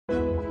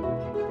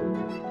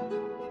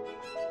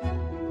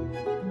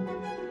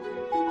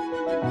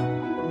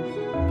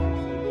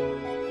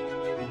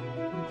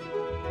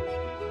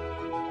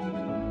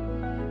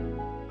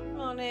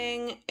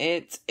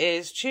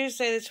is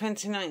Tuesday the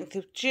 29th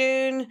of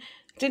June.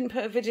 Didn't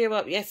put a video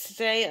up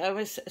yesterday. I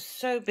was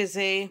so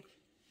busy.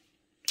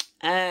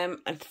 I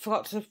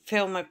forgot to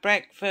film my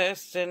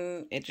breakfast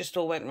and it just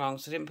all went wrong,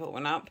 so I didn't put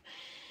one up.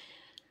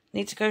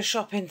 Need to go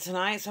shopping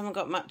tonight, so I haven't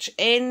got much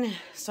in.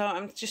 So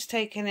I'm just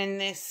taking in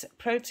this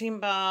protein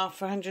bar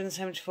for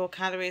 174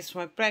 calories for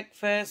my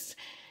breakfast.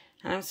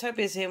 And I'm so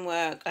busy in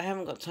work, I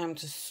haven't got time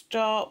to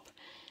stop.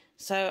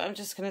 So I'm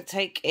just going to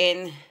take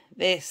in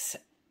this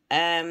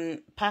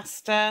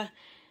pasta.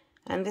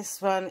 And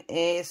this one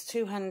is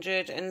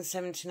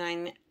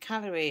 279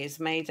 calories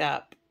made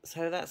up.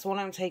 So that's all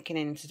I'm taking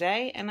in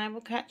today, and I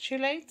will catch you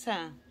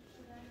later.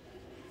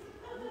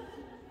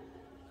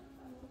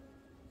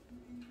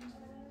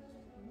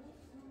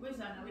 Where's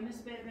that now? In the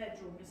spare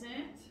bedroom, is it?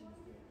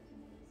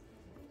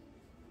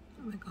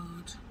 Oh my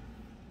God.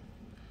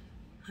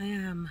 I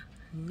am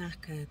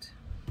knackered.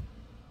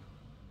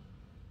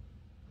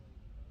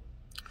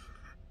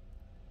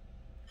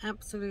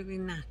 Absolutely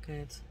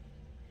knackered.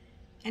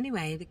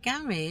 Anyway, the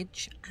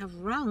garage have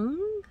rung.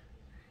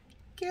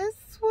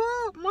 Guess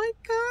what? My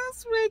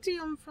car's ready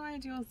on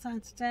Friday or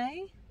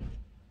Saturday.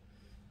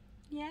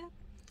 Yeah,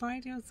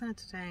 Friday or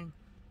Saturday.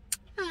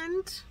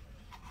 And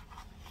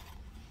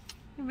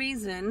the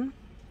reason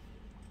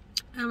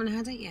I haven't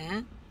had it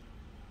yet,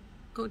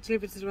 got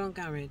delivered to the wrong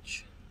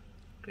garage.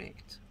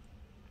 Great.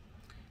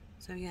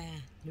 So yeah,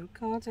 new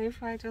car day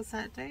Friday or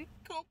Saturday.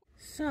 Cool.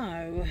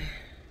 So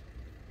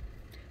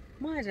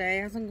my day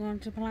hasn't gone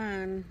to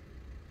plan.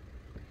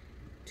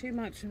 Too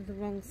much of the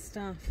wrong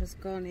stuff has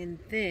gone in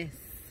this.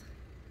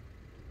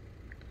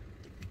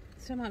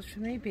 So much for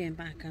me being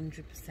back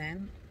 100%.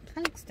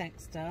 Thanks,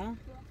 Dexter.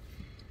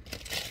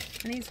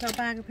 I need to got a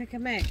bag of pick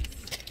and mix.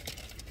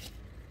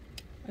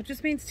 I've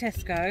just been to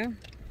Tesco.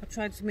 I've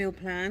tried to meal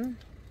plan.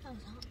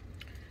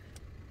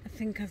 I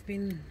think I've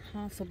been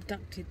half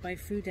abducted by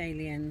food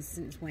aliens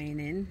since weighing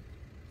in.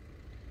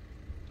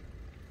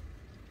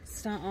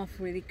 Start off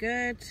really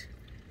good,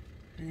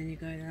 and then you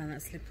go down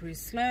that slippery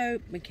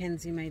slope.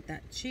 Mackenzie made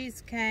that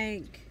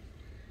cheesecake.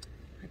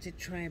 I did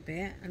try a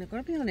bit, and I've got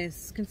to be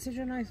honest,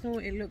 considering I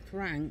thought it looked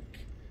rank,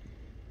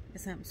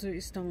 it's absolutely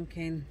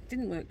stonking.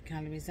 Didn't work the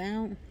calories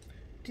out.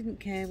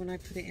 Didn't care when I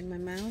put it in my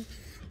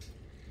mouth.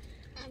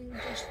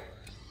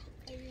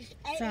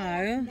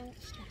 So,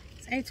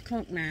 it's 8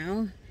 o'clock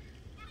now.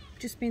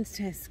 Just been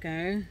to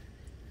Tesco.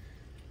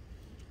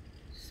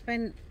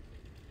 Spent,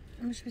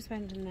 how much have we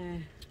spent in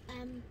there?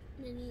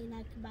 Nearly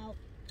like about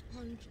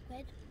 100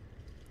 quid.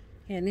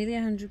 Yeah, nearly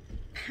 £100,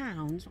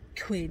 not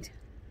quid.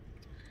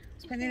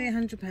 Spent nearly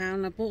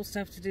 £100. I bought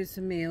stuff to do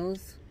some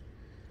meals.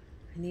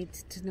 I need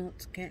to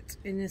not get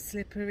in a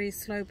slippery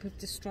slope of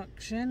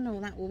destruction,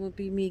 or that will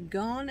be me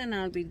gone, and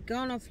I'll be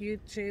gone off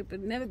YouTube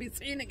and never be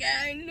seen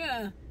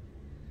again.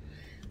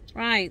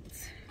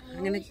 Right,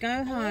 I'm gonna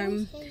go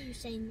home.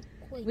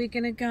 We're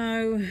gonna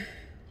go to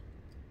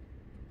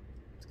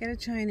get a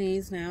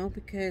Chinese now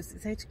because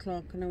it's 8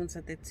 o'clock and no one's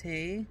had their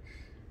tea.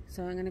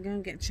 So I'm gonna go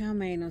and get chow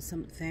mein or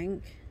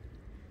something.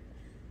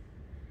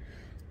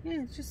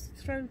 Yeah, just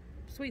throw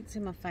sweets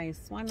in my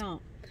face, why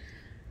not?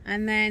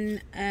 And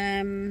then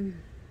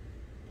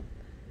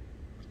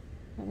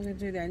what we're gonna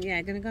do then?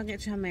 Yeah, gonna go and get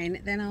chow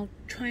mein. Then I'll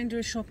try and do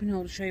a shopping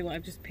haul to show you what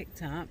I've just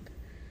picked up.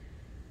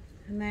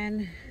 And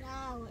then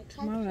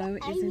tomorrow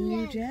is a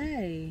new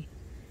day.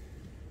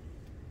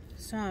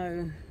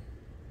 So,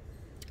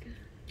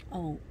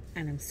 oh,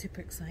 and I'm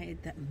super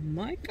excited that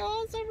my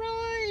car's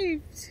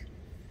arrived.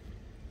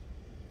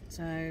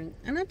 So,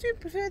 and I do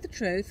prefer the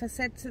truth. I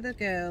said to the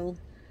girl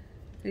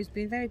who's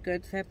been very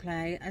good, fair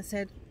play, I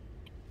said,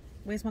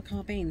 where's my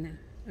car been?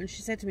 And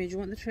she said to me, do you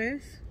want the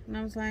truth? And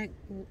I was like,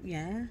 well,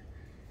 yeah.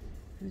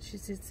 And she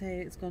did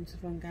say it's gone to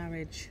the wrong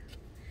garage.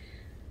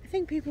 I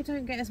think people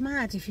don't get as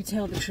mad if you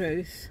tell the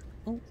truth.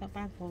 Oh, that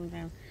bag falling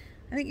down.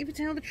 I think if you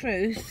tell the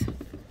truth,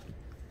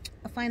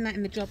 I find that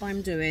in the job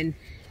I'm doing.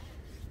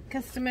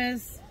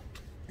 Customers,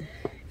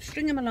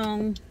 string them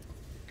along,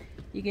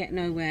 you get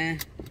nowhere.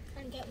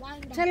 And get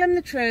tell them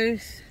the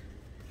truth.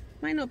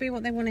 Might not be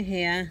what they want to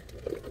hear,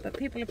 but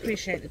people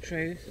appreciate the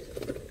truth.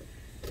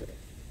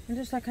 And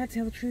just like I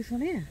tell the truth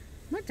on here,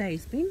 my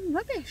day's been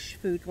rubbish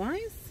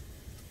food-wise.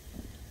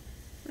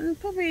 And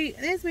probably,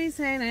 there's me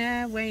saying,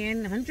 weigh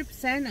in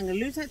 100%, I'm going to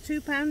lose that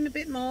 £2 and a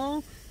bit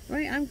more.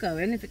 Right, I'm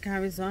going. If it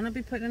carries on, I'll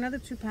be putting another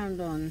 £2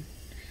 on.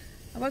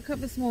 I woke up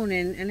this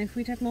morning, and if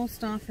we'd had more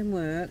staff in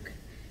work,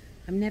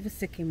 I'm never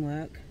sick in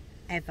work,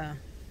 ever.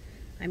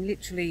 I'm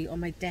literally on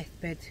my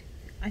deathbed.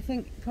 I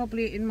think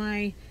probably in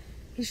my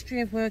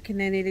history of working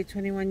there nearly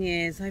 21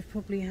 years, I've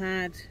probably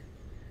had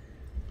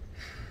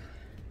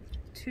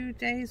 2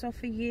 days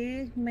off a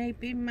year,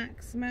 maybe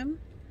maximum.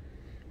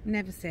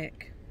 Never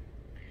sick.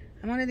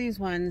 I'm one of these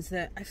ones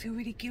that I feel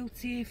really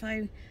guilty if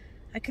I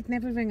could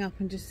never ring up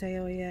and just say,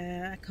 oh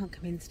yeah, I can't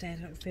come in today,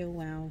 I don't feel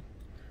well.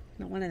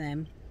 Not one of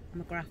them. I'm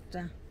a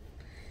grafter.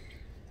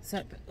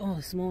 So, oh,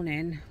 this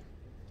morning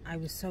I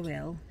was so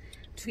ill.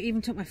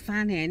 Even took my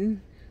fan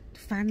in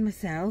to fan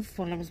myself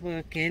while I was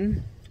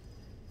working.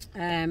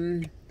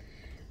 But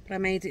I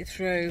made it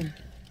through.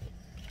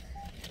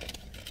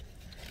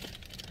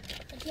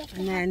 You have to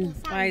And have then the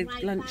fan by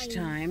right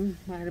lunchtime,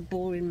 I had a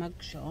boring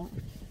mugshot.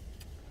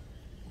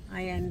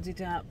 I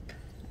ended up,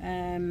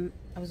 I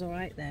was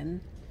alright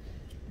then.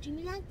 Do you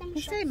mean like them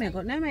You shots? see me, I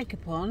got no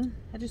makeup on.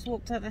 I just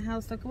walked out the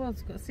house like I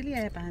was. Got a silly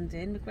hairband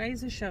in, my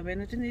greys are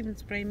showing. I didn't even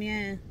spray my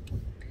hair.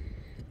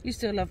 You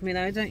still love me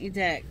though, don't you,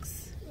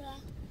 Dex? Yeah.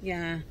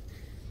 Yeah.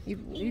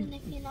 Even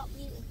if you're not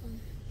beautiful.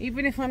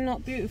 Even if I'm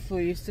not beautiful,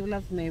 you still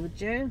love me, would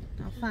you?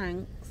 Oh,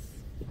 thanks.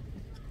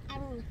 I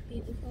don't look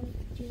beautiful.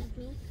 Do you love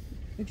me?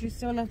 Would you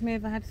still love me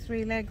if I had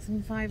 3 legs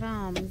and 5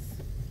 arms?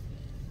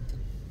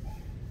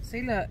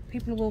 See, look,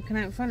 people are walking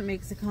out in front of me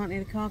because they can't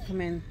hear the car come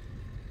in.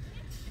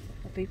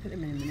 I'll beep at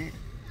them in a minute.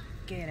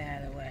 Get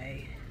out of the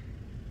way.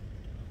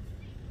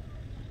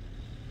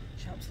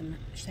 Shops them.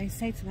 They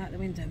say to them out the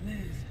window,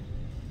 move.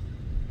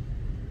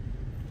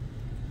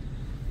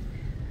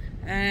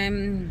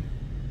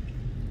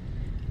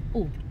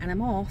 Oh, and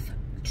I'm off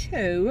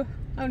to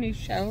only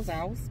Shell's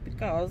house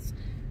because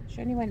she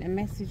only went and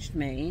messaged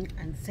me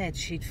and said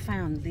she'd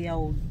found the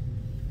old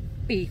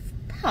beef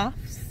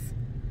puffs.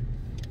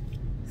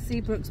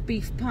 Seabrook's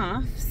beef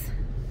puffs.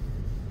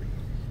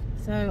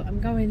 So I'm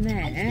going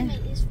there. I used to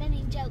make this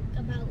funny joke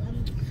about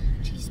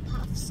cheese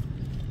puffs.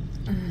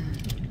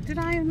 Did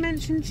I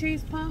mention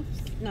cheese puffs?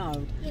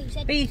 No. Yeah, you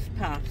said Beef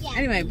puffs. Yeah.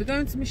 Anyway, we're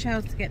going to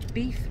Michelle's to get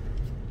beef.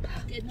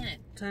 Good night.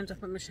 Turned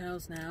up at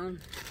Michelle's now.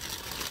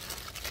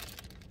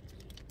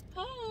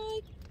 Hi.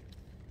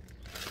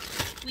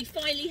 We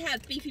finally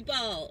have beefy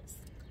balls.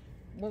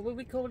 What were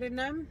we calling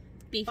them?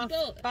 Beefy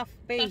balls. Buff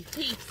beef. Buff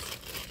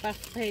peeps.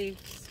 Buff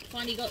beefs.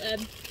 Finally got them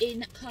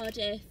in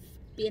Cardiff.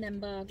 B&M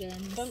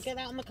bargains. Don't get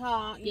that on the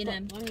car. You've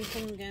got B&M. on your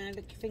finger.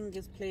 Lick your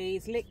fingers,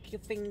 please. Lick your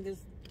fingers.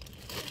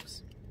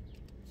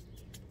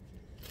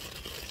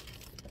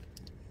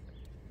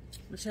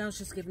 Michelle's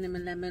just giving him a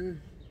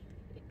lemon.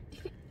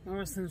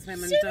 Morrison's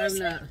lemon Seriously?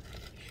 donut.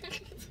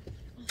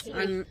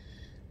 And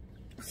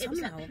It was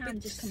like somehow a hand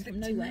bit just come from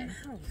slipped in my nowhere.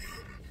 mouth.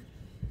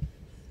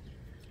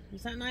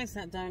 Was that nice,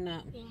 that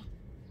donut? yeah.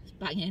 It's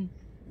banging.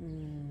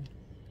 Mm.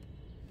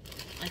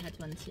 I had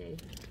one too.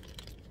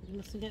 You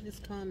mustn't get this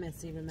car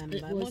messy, remember.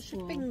 It was Wash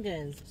your for-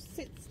 fingers. Just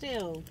sit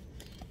still.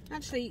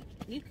 Actually,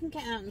 you can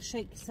get out and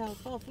shake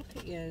yourself off. Look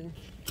at you.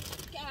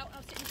 Get out,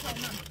 I'll sit in the car,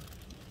 Mum.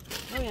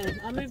 Oh yeah,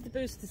 I'll move the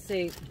booster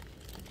seat.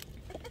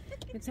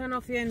 We turn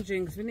off the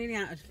engine because we're nearly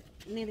out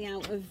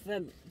of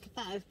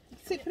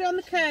sit, put it on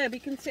the curb. You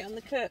can sit on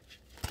the curb.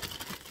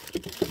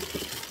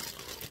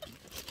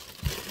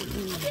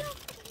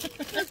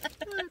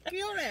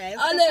 Curious.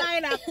 Oh, The look.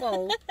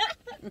 pineapple.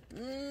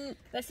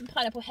 There's some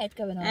pineapple head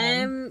going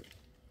on.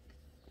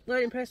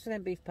 Weren't impressed with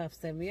them beef puffs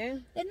then, were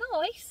you? They're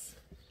nice,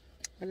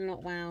 But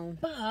not wow.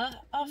 but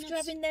after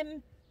having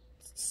them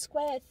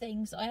square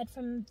things I had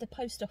from the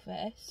post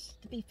office,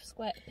 the beef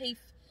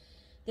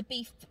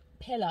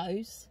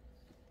pillows,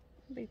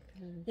 Beef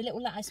pillows. the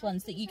little lattice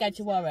ones that you gave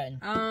to Warren.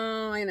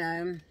 Oh, I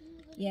know.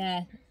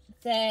 Yeah,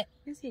 they're.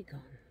 Where's he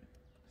gone?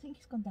 I think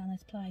he's gone down there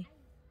to play.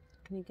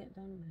 Can you get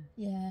down there?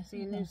 Yeah.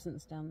 See a okay.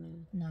 nuisance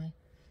down there. No,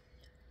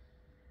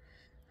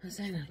 I was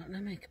saying I've got no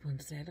makeup on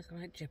today. I look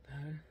like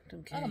Jippo.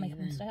 Don't care. I got makeup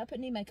on either. today. I put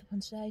new makeup on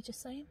today.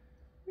 Just saying.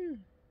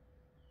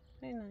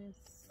 Very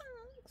nice.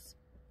 Thanks.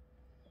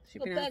 She's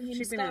Got been out burgundy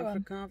for mascara a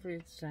on.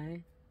 carvery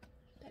today.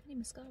 Burgundy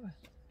mascara.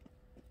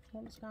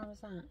 What mascara is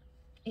that?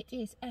 It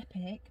is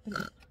epic,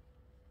 but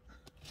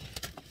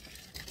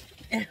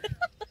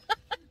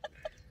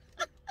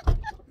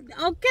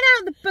Oh, get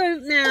out the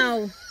boot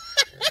now!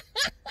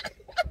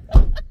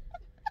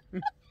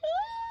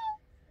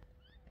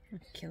 I'll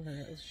kill a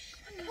little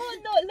I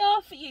can't not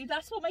laugh at you.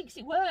 That's what makes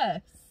it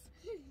worse.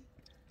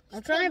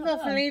 I'll drive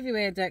off and leave you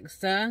here,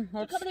 Dexter.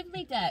 Come and live with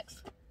me, Dex. Do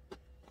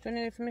you want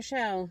to leave for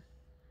Michelle?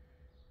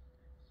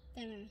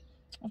 Don't know.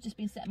 I've just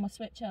been setting my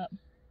Switch up.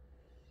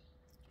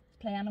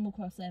 Play Animal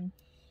Crossing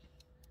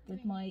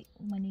with my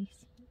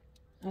niece.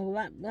 Oh,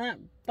 that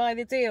by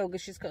the deal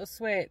because she's got a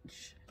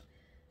Switch.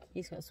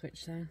 He's got a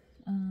Switch though.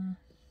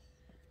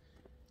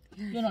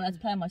 You're not allowed to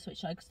play on my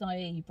Switch though, because I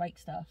hear you break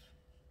stuff.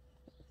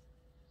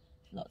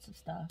 Lots of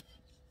stuff.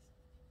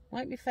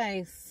 Wipe your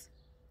face.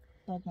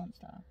 Dog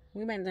monster.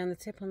 We went down the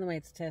tip on the way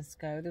to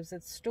Tesco. There was a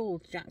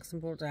stool Jackson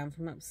brought down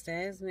from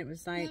upstairs, and it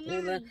was like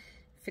all the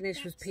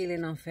finish was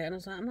peeling off it. And I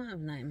was like, I'm not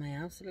having that in my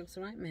house. It looks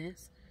a right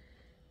mess.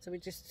 So we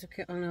just took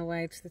it on our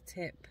way to the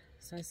tip.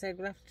 So I said,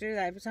 we'll have to do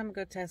that every time we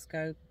go to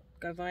Tesco.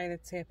 Go via the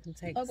tip and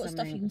take I've got something.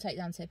 stuff you can take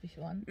down tip if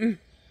you want.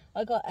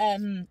 I got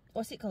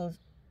what's it called?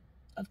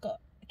 I've got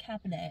a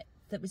cabinet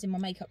that was in my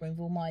makeup room with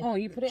all my. Oh,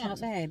 you put it out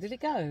there. Did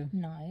it go?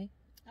 No.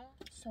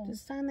 So.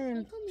 Just stand there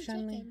and Call me show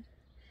me. chicken.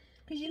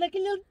 Because you're like a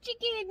little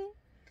chicken.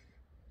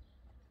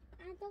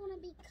 I don't want to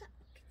be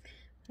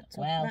cooked.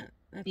 Well,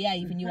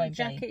 behave and you that won't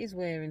jacket be. he's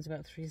wearing is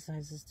about 3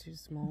 sizes too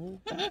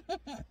small.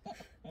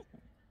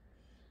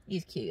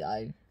 He's cute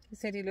though. He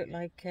said he looked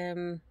like,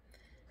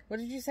 what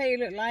did you say he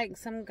looked like?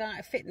 Some guy,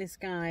 a fitness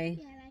guy.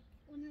 Yeah, like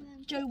one of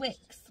them. Joe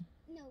Wicks.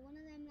 No, one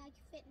of them like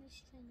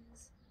fitness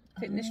trainers.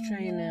 Fitness Oh,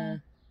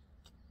 trainer.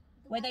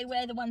 Where they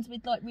wear the ones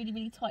with like really,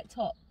 really tight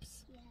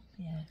tops. Yeah.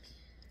 Yeah.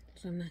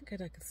 So I'm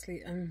knackered, I could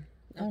sleep.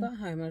 I got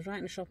home, I was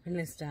writing a shopping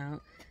list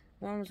out.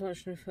 One was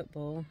watching the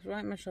football, I was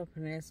writing my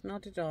shopping list,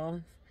 nodded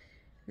off.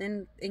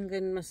 Then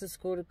England must have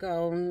scored a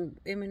goal and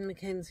him and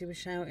Mackenzie were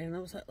shouting. I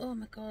was like, oh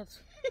my God.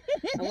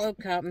 I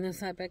woke up and I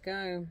was like, better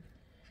go.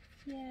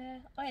 Yeah,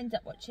 I ended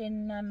up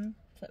watching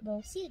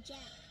football. See you, Jack.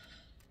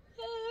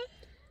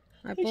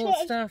 I bought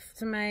stuff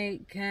to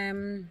make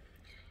the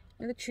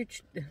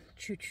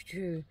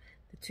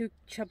Two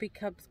Chubby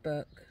Cubs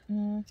book.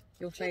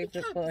 Your favourite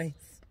Cubs? boys.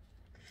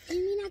 You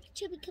mean like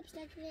chubby cups,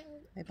 like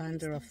little? They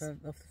banned her off the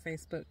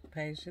Facebook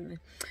page, didn't they?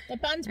 They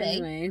banned me.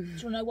 Anyway. Do you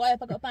want to know why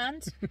I got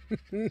banned?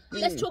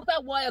 Let's talk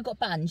about why I got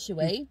banned, shall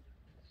we?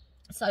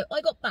 So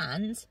I got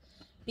banned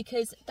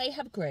because they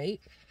have a group,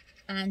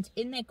 and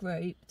in their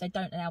group they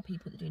don't allow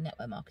people that do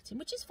network marketing,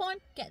 which is fine.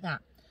 Get that.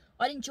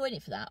 I didn't join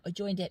it for that. I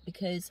joined it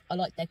because I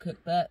liked their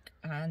cookbook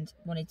and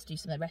wanted to do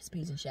some of their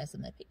recipes and share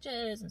some of their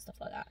pictures and stuff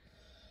like that.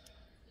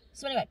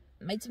 So anyway,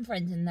 made some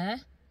friends in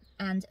there,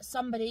 and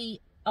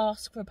somebody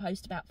asked for a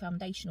post about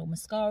foundation or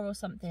mascara or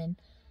something.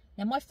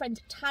 Now my friend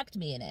tagged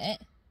me in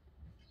it.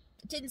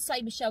 It didn't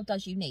say Michelle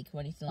Does Unique or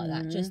anything like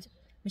that, just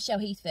Michelle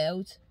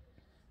Heathfield,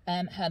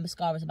 her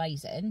mascara's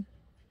amazing.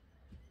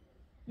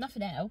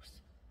 Nothing else.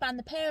 Ban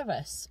the pair of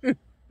us. Ban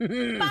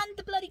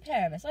the bloody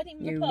pair of us. I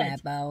didn't even reply. You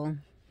rebel.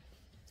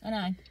 I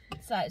know.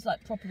 So it's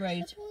like proper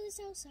rude. Should I pull this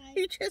outside?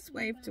 You just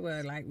waved to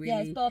her like really. Yeah,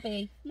 it's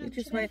Bobby. You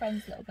just My waved.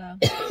 friend's little girl.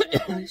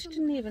 She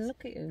didn't even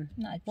look at you.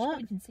 No, she What?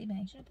 probably didn't see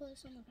me. Should I pull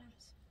this on the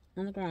grass?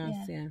 On the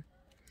grass, yeah.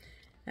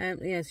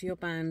 Yeah, so you're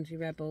banned, you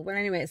rebel. Well,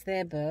 anyway, it's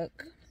their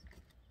book.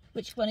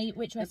 Which one?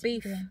 Which recipe?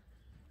 Beef.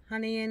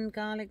 Honey and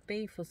garlic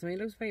beef or something.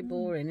 It looks very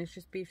boring. It's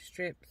just beef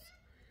strips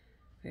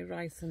with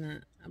rice and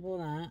that. I bought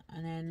that.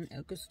 And then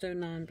a gusto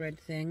naan bread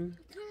thing.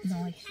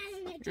 Nice.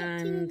 I dropped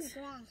it in the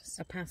grass.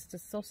 A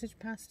sausage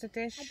pasta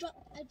dish.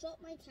 I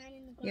dropped my can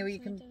in the grass. Yeah, well, you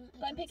and can- I don't-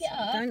 Go and pick it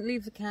up. Don't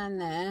leave the can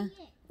there.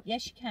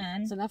 Yes, you can.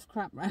 There's enough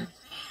crap round.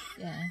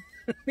 Yeah.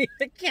 Leave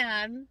the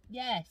can.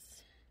 Yes.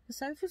 The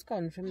sofa's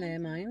gone from there,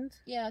 mind.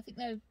 Yeah, I think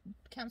the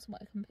council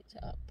might have come and picked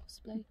it up,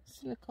 possibly.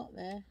 Still a cot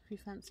there if you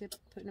fancy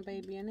putting a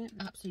baby in it.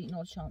 Absolutely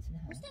not a chance in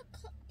hell. What's that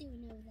cop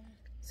doing over there?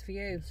 It's for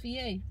you. It's for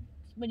you.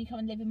 When you come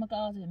and live in my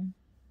garden.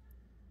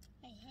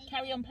 I hate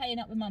Carry on playing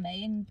up with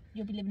mummy and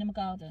you'll be living in my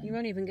garden. You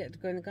won't even get to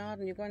go in the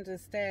garden. You're going to the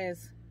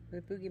stairs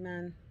with the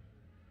boogeyman.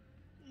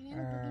 I know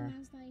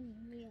Boogeyman's not even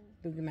real.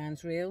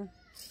 Boogeyman's real.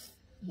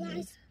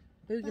 Right.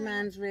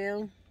 Boogeyman's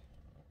real.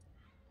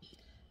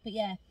 But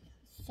yeah,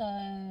 so...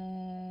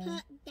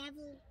 Put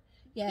devil.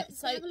 Yeah, put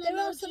so devil there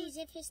are some... emojis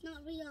if it's not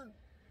real.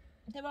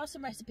 There are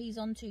some recipes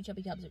on Two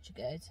Chubby Cubs which are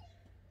good.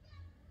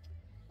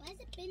 Why has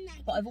it been that?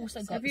 But I've also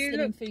got Have the you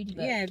Slim looked? Foodie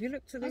book. Yeah, have you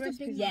looked at the Has it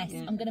been- recipes? Yes,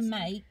 Yeah. I'm going to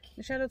make...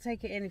 Michelle will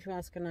take it in if you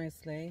ask her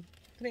nicely.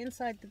 Put it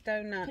inside the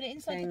donut. Put it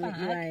inside the thing that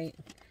you bag. ate.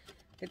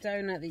 The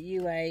donut that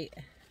you ate.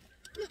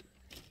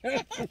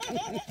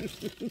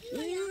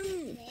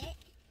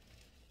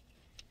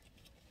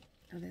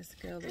 Oh, there's the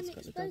girl that's I'm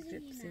got the dog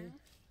exposing you gypsy.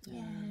 now.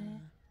 Yeah.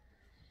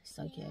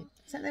 So cute.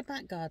 Is that their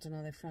back garden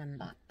or their front?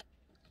 Back.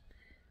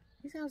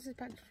 Whose house is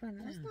back to front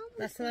now? That's not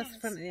That's my the house.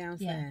 front of the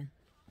house Yeah. there.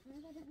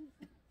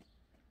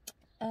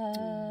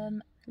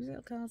 Whose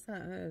little car's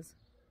that? Hers?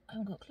 I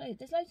haven't got a clue.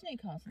 There's loads of new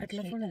cars. I'd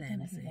love one of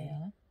them, see. They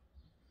are.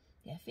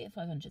 Yeah, Fiat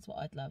 500 is what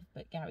I'd love,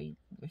 but Gary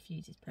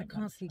refuses. I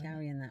can't see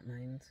Gary in that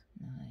mind.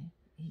 No,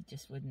 he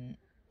just wouldn't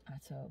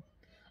at all.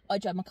 I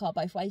drove my car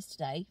both ways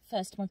today.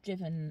 First time I've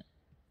driven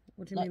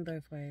What do you Like- mean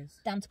both ways?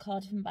 down to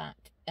Cardiff and back,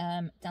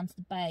 down to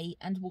the Bay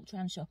and walked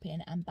around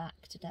shopping and back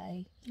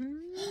today.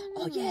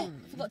 Oh yeah,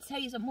 forgot to tell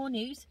you some more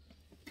news.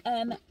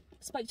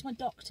 Spoke to my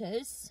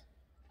doctors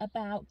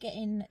about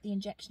getting the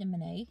injection in my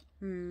knee,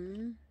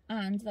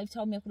 and they've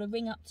told me I've got to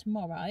ring up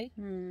tomorrow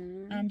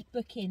and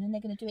book in, and they're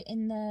going to do it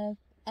in the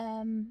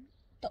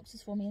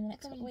doctors for me in the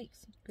next couple of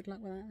weeks. Good luck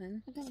with that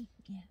then.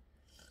 Yeah.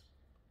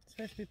 It's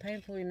supposed to be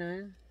painful, you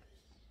know.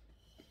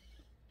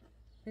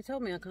 They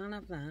told me I can't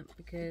have that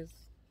because...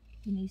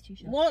 Your knee's too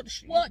short.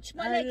 Watch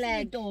my her legs in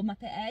leg. the door,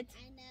 Muppet Head.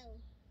 I know.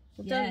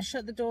 Well, Yeah. don't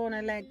shut the door on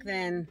her leg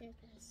then.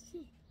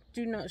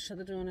 Do not shut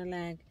the door on her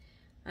leg.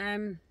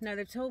 No,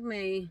 they've told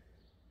me...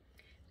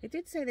 They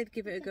did say they'd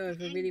give it a go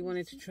if I really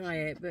wanted to try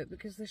it, but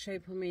because of the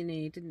shape on my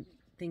knee, didn't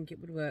think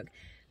it would work.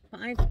 But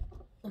I've...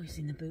 Oh, he's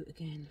in the boot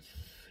again.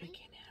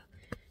 Freaking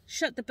hell.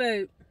 Shut the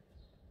boot.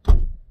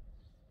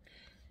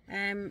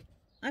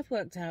 I've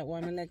worked out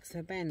why my legs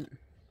are bent.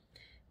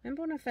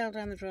 Remember when I fell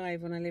down the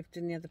drive when I lived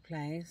in the other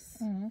place?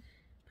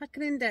 Pack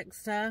an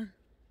Indexer.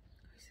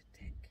 Oh, he's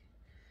a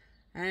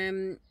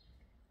dick.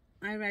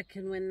 I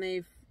reckon when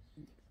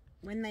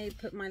they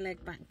put my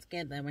leg back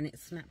together, when it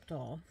snapped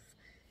off,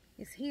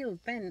 it's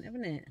healed bent,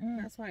 isn't it?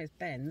 That's why it's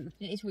bent.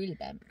 It is really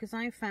bent. Because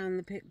I found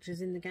the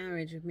pictures in the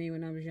garage of me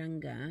when I was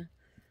younger,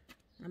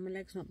 and my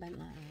leg's not bent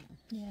like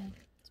that. Yeah,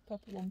 it's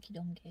proper wonky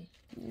donkey.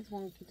 It's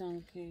wonky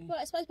donkey. Right,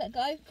 I suppose better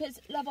go because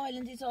Love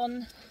Island is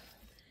on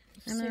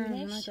I know, and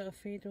soonish. I've got to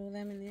feed all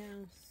them in the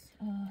house.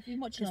 Oh, have you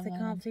watched Because Love they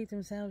Island? can't feed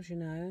themselves, you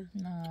know.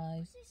 No.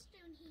 What's this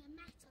down here?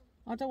 Metal.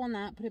 I don't want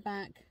that, put it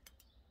back.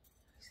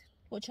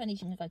 What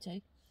Chinese you going to go to?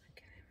 Okay,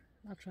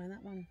 I'll try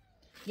that one.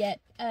 Yeah,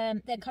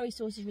 their curry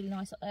sauce is really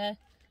nice up there,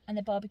 and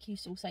their barbecue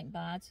sauce ain't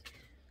bad.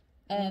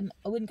 I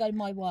wouldn't go to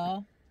my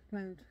Wa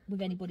Road.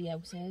 with anybody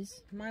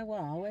else's. My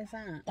Wa, where's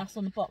that? That's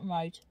on the bottom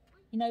road.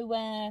 You know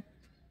where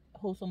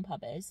Hawthorne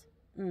Pub is?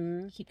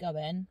 Keep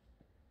going.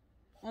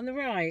 On the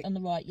right? On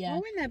the right, yeah. I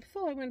went there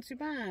before, it wasn't too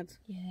bad.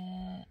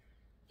 Yeah.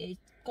 It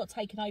got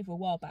taken over a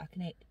while back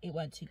and it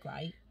weren't too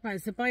great.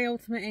 Right, so by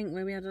Ultimate Ink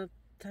where we had our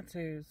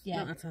tattoos. Yeah.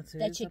 Not our tattoos.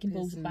 Their chicken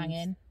balls are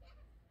banging.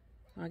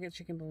 I get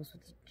chicken balls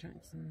with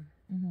Jackson.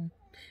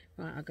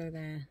 Right, I'll go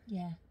there.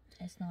 Yeah,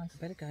 it's nice. I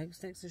better go because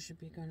Dexter should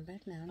be going to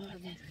bed now.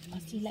 I'll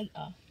see you later.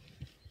 I'll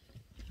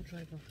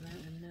drive off without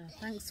him now.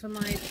 Thanks for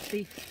my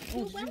beef.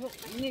 Oh,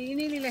 you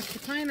nearly left the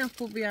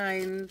pineapple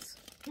behind.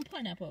 What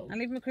pineapple? I'll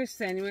leave my Chris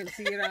then. You won't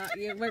see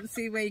you won't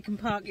see where you can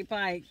park your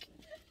bike.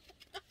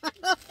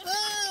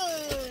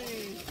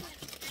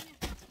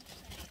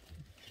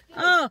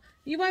 Oh,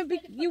 you won't be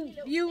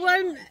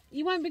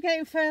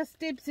getting first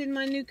dibs in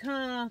my new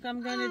car.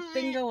 I'm going to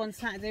bingo on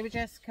Saturday with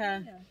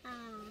Jessica.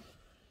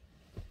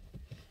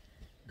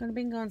 Going to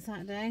bingo on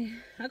Saturday.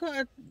 I got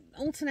to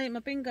alternate my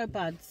bingo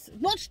buds.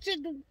 Don't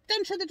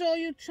shut the door,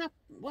 you chap.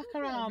 Whack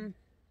her arm.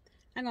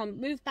 Hang on,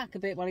 move back a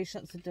bit while he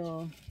shuts the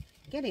door.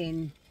 Get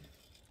in.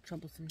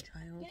 Troublesome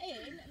child.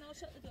 Get in and I'll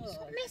shut the door.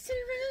 Stop messing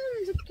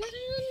around. Get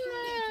in,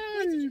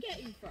 Where did you get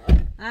in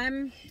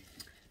from?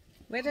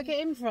 Where did I get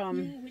him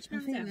from? Yeah, which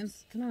man's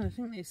house? I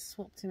think they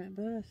swapped him at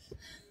birth.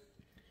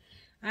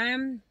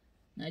 No,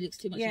 it looks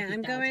too much yeah, like his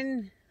I'm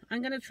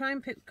dad. going to try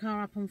and pick the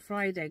car up on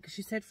Friday because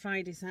she said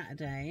Friday,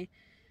 Saturday.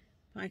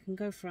 But I can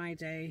go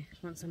Friday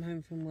once I'm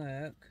home from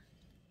work.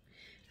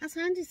 That's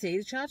handy, see.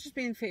 The charge is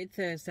being fitted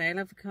Thursday. I'll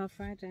have the car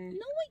Friday.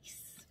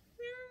 Nice.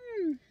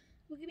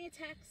 Well, give me a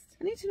text.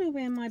 I need to know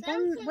where my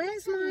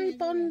where's my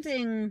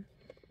bonding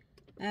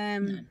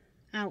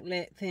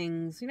outlet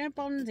things. You know,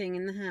 bonding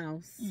in the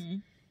house.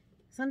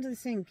 It's under the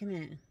sink, isn't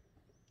it?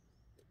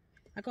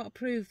 I got to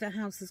prove the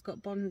house has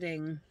got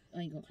bonding.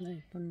 I ain't got a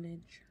clue.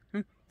 Bondage.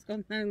 It's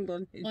got no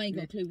bondage. I ain't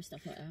got a clue with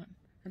stuff like that.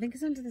 I think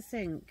it's under the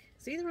sink.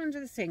 It's either under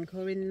the sink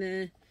or in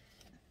the...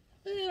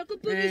 I've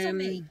got boogies on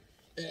me.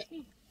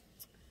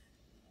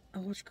 Oh,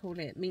 what do you call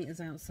it?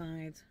 Meters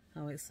outside.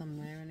 Oh, it's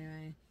somewhere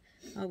anyway.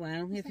 Oh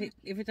well, if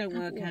it don't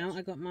work out,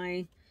 I got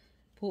my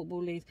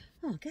portable leads.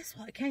 Oh, guess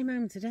what? I came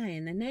home today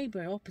and the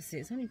neighbour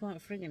opposite's only got a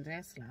friggin'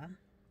 Tesla.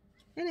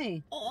 Isn't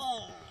he?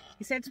 Oh.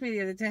 He said to me the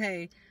other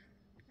day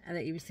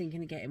that he was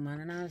thinking of getting one,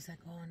 and I was like,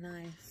 oh,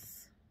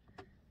 nice.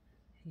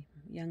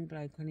 Young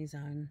bloke on his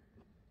own.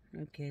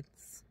 No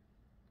kids.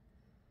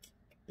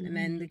 And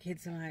then the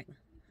kids are like,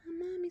 oh,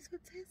 Mum, he's got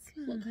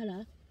Tesla. What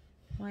colour?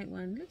 White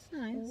one. Looks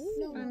nice.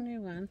 Brand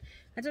new one.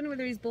 I don't know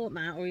whether he's bought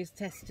that or he's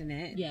testing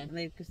it. Yeah.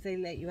 Because they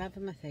let you have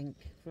them, I think,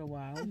 for a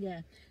while.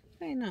 Yeah.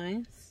 Very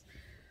nice.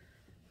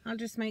 I'll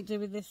just make do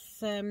with this,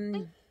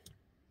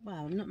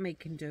 well, not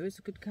make and do. It's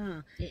a good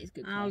car. It is a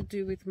good car. I'll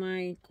do with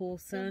my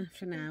Corsa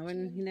for now.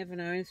 And you never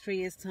know, in 3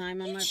 years'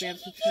 time, I might be able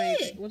to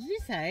trade. What did you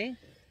say?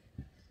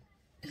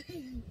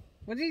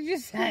 What did you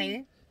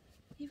say?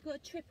 You've got a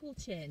triple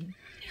chin.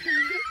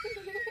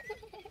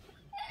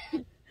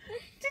 Did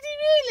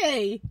he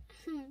really?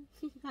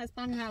 That's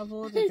bang out of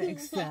order,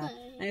 Dexter.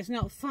 And it's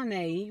not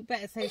funny. You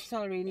better say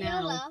sorry now.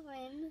 You're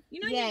laughing. You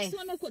know, next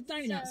time I've got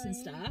donuts and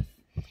stuff.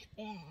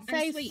 Yeah.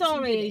 Say sweets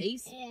sorry. And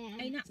goodies, Yeah.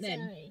 ain't that them?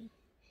 Sorry.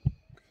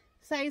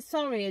 Say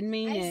sorry and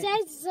mean I it.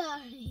 said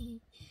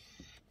sorry.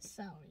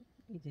 Sorry.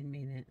 You didn't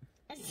mean it.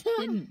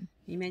 Didn't.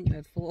 You meant you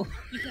had 4.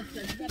 You can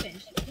have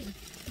rubbish.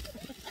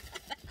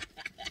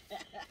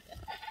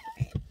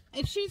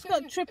 If she's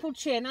got triple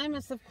chin, I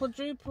must have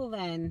quadruple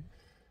then.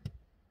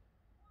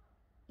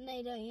 No,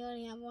 you don't. You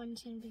only have one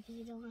chin because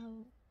you don't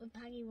have a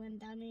baggy one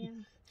down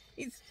here.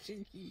 He's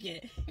cheeky. Yeah.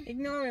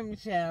 Ignore him,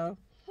 Michelle.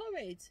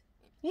 Horrid.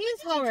 He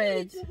is Turn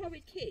horrid. into a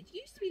horrid kid.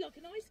 You used to be like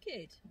a nice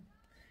kid.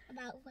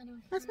 About when I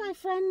was That's my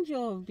friend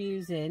you're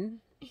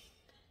abusing.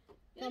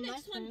 You know, Not my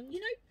next time, friend. you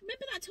know,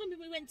 remember that time when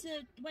we went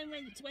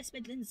to West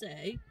Midlands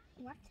Zoo,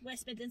 What?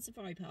 West Midlands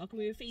Safari Park, and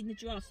we were feeding the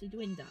giraffes through the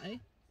window,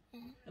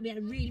 and we had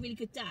a really, really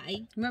good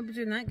day. You won't be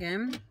doing that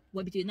again.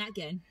 We'll be doing that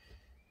again.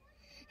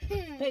 Put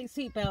your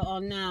seatbelt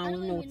on now, I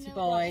don't even naughty know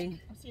boy.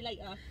 I'll see you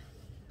later.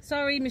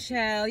 Sorry,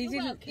 Michelle. You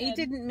You're didn't. You welcome.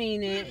 didn't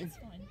mean it. It's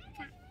fine.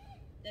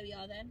 There we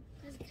are then.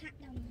 There's a cat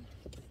down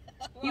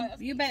there. Right,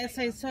 I'll You better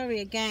say sorry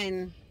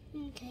again.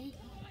 Okay.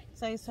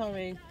 Say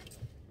sorry.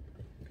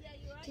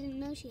 Didn't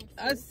know she had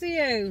I'll food. see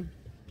you.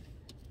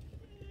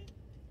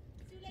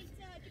 see you later.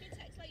 Give me a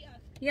text later.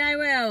 Yeah, I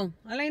will.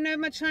 I'll let you know if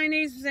my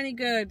Chinese was any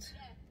good.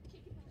 Yeah,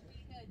 chicken was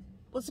really good.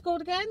 What's it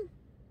called again?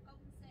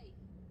 Golden Sea.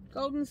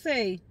 Golden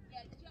Sea.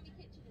 Yeah, did you have your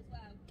kitchen as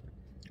well?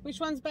 Which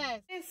one's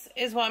best? This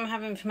is what I'm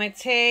having for my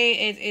tea.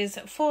 It is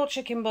 4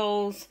 chicken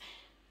balls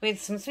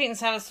with some sweet and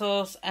sour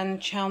sauce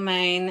and chow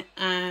mein,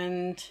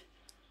 and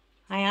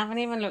I haven't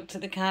even looked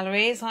at the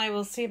calories. I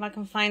will see if I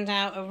can find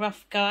out a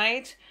rough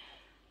guide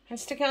and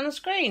stick it on the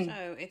screen.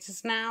 So it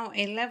is now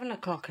 11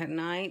 o'clock at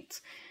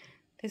night.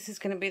 This is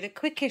going to be the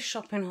quickest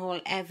shopping haul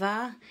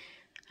ever,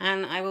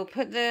 and I will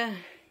put the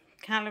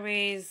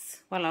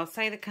calories. Well, I'll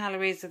say the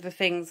calories of the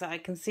things that I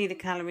can see the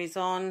calories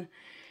on.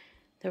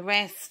 The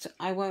rest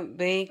I won't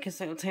be, because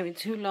it will take me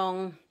too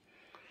long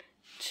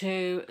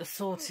to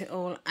sort it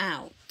all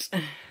out.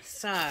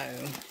 So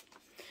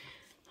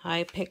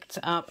I picked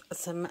up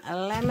some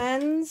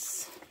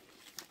lemons,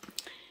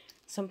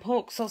 some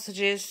pork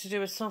sausages to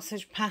do a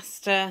sausage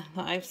pasta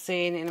that I've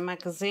seen in a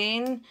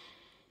magazine.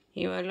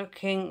 You are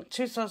looking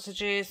 2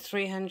 sausages,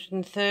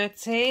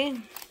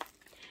 330.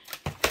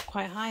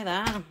 Quite high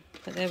that,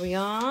 but there we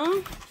are.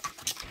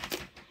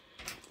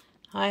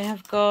 I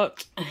have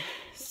got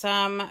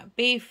some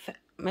beef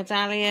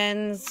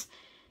medallions.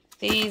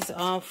 These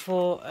are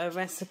for a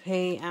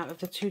recipe out of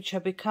the 2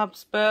 Chubby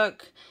Cubs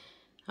book,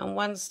 and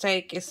 1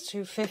 steak is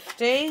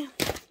 $2.50,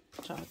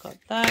 so I got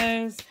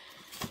those.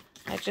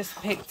 I just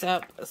picked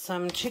up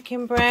some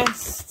chicken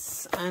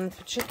breasts, and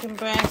for chicken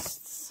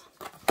breasts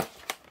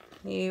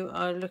you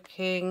are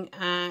looking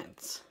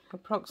at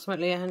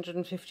approximately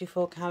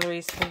 154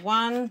 calories for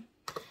one.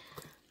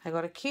 I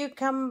got a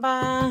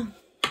cucumber.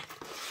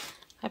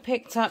 I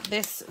picked up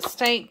this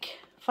steak,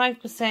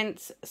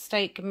 5%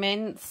 steak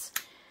mince,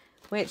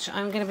 which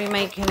I'm going to be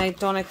making a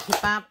doner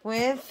kebab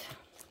with.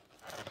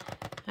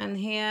 And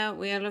here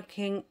we are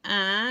looking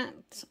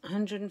at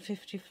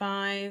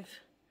 155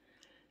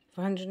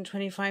 for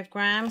 125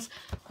 grams.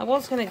 I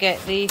was going to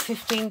get the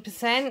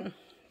 15%,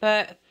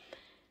 but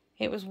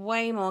it was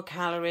way more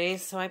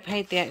calories, so I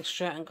paid the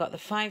extra and got the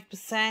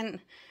 5%.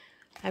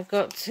 I've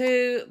got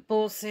 2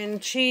 Boursin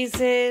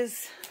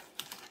cheeses,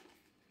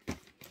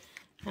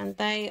 and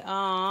they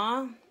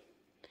are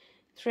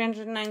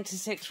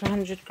 396 for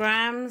 100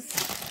 grams.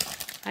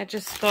 I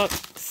just got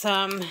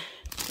some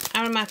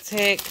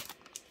aromatic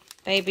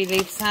baby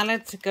leaf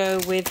salad to go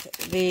with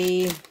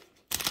the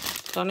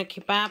doner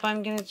kebab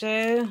I'm going to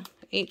do.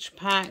 Each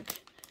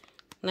pack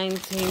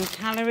 19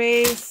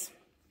 calories.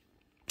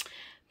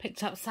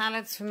 Picked up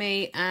salads for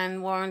me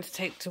and Warren to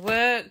take to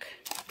work.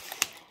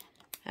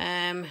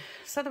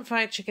 Southern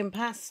fried chicken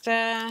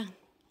pasta,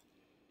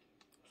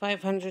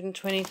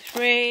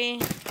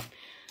 523.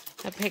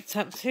 I picked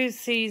up 2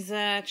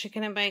 Caesar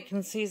chicken and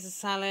bacon Caesar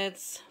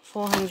salads,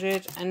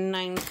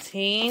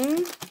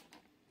 419.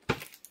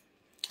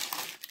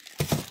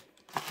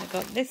 I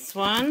got this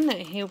one that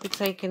he'll be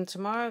taking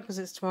tomorrow because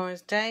it's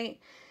tomorrow's date,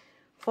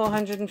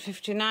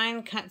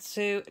 459.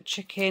 Katsu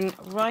chicken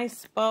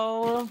rice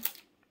bowl.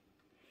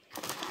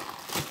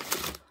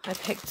 I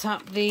picked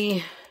up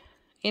the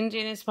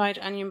Indian inspired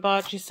onion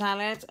bhaji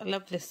salad. I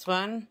love this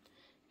one,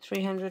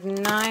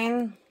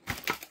 309.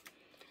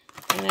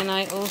 And then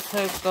I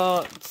also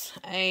got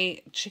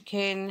a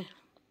chicken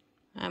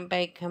and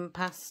bacon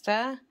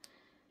pasta,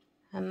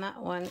 and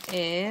that one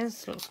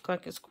is, looks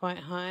like it's quite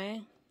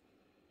high,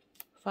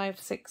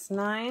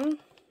 569.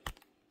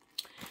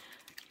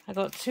 I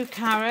got 2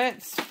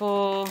 carrots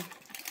for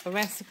a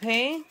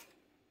recipe.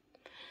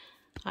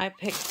 I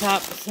picked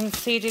up some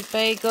seeded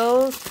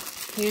bagels.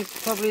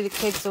 Probably the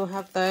kids will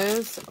have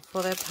those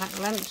for their packed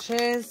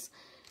lunches.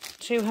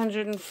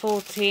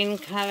 214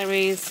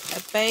 calories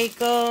a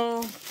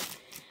bagel.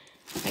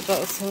 I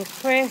got some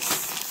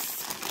crisps.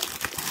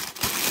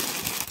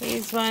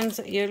 These ones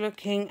you're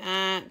looking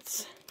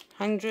at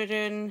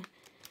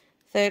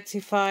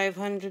 135,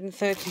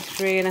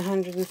 133 and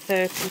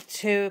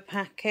 132 a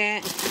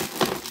packet.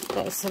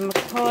 Got some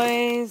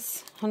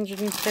McCoys,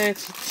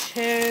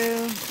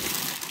 132.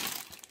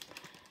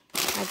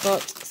 I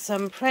got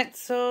some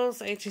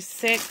pretzels,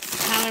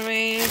 86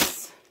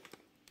 calories.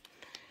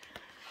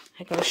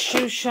 I got a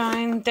shoe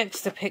shine.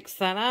 Dexter picks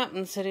that up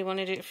and said he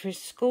wanted it for his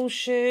school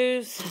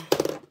shoes.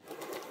 I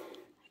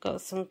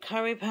got some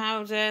curry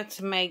powder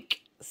to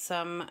make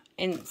some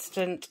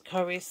instant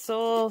curry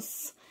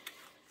sauce.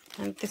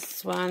 And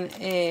this one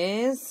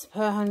is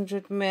per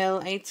 100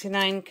 ml,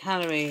 89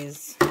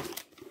 calories.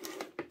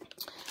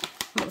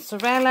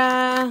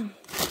 Mozzarella,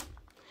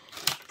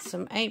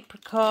 some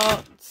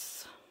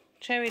apricots,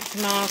 cherry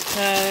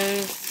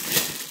tomatoes,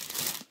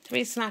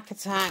 3 snack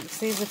attacks.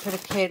 These are for the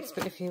kids,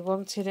 but if you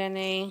wanted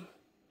any,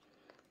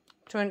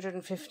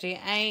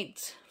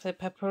 258 for the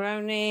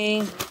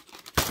pepperoni,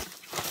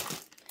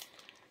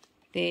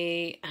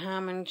 the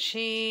ham and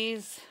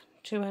cheese,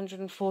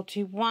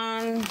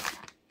 241,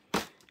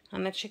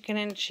 and the chicken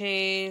and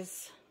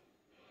cheese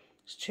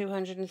is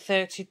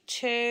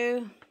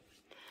 232.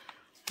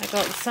 I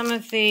got some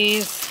of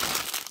these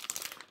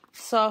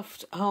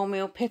soft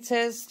wholemeal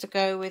pittas to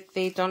go with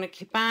the doner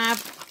kebab.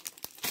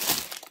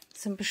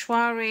 Some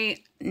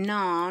Peshwari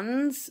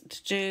naans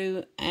to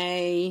do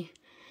a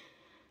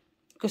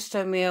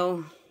gusto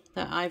meal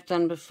that I've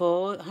done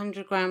before.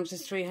 100 grams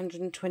is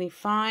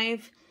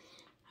 325.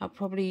 I'll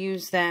probably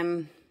use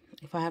them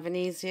if I have an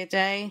easier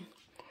day.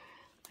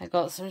 I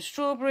got some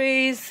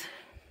strawberries,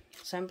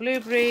 some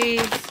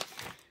blueberries,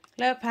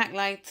 low pack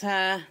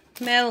lighter,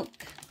 milk,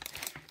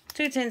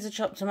 2 tins of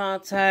chopped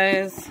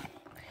tomatoes,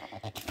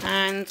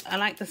 and I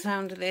like the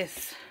sound of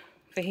this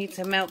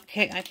fajita milk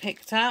kit I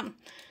picked up.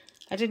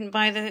 I didn't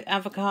buy the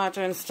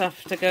avocado and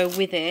stuff to go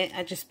with it,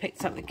 I just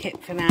picked up the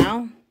kit for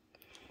now.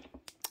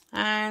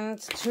 and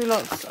 2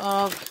 lots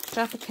of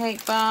Jaffa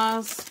Cake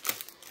bars.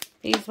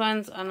 These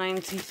ones are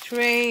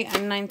 93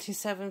 and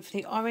 97 for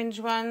the orange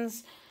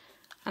ones.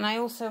 And I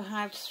also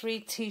had 3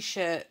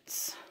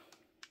 t-shirts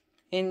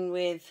in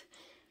with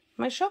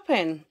my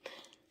shopping.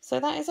 So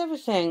that is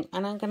everything.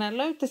 And I'm going to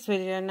load this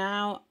video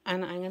now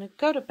and I'm going to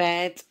go to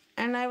bed.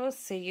 And I will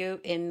see you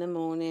in the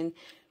morning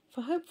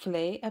for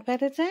hopefully a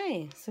better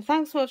day. So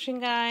thanks for watching,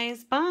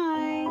 guys.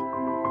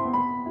 Bye.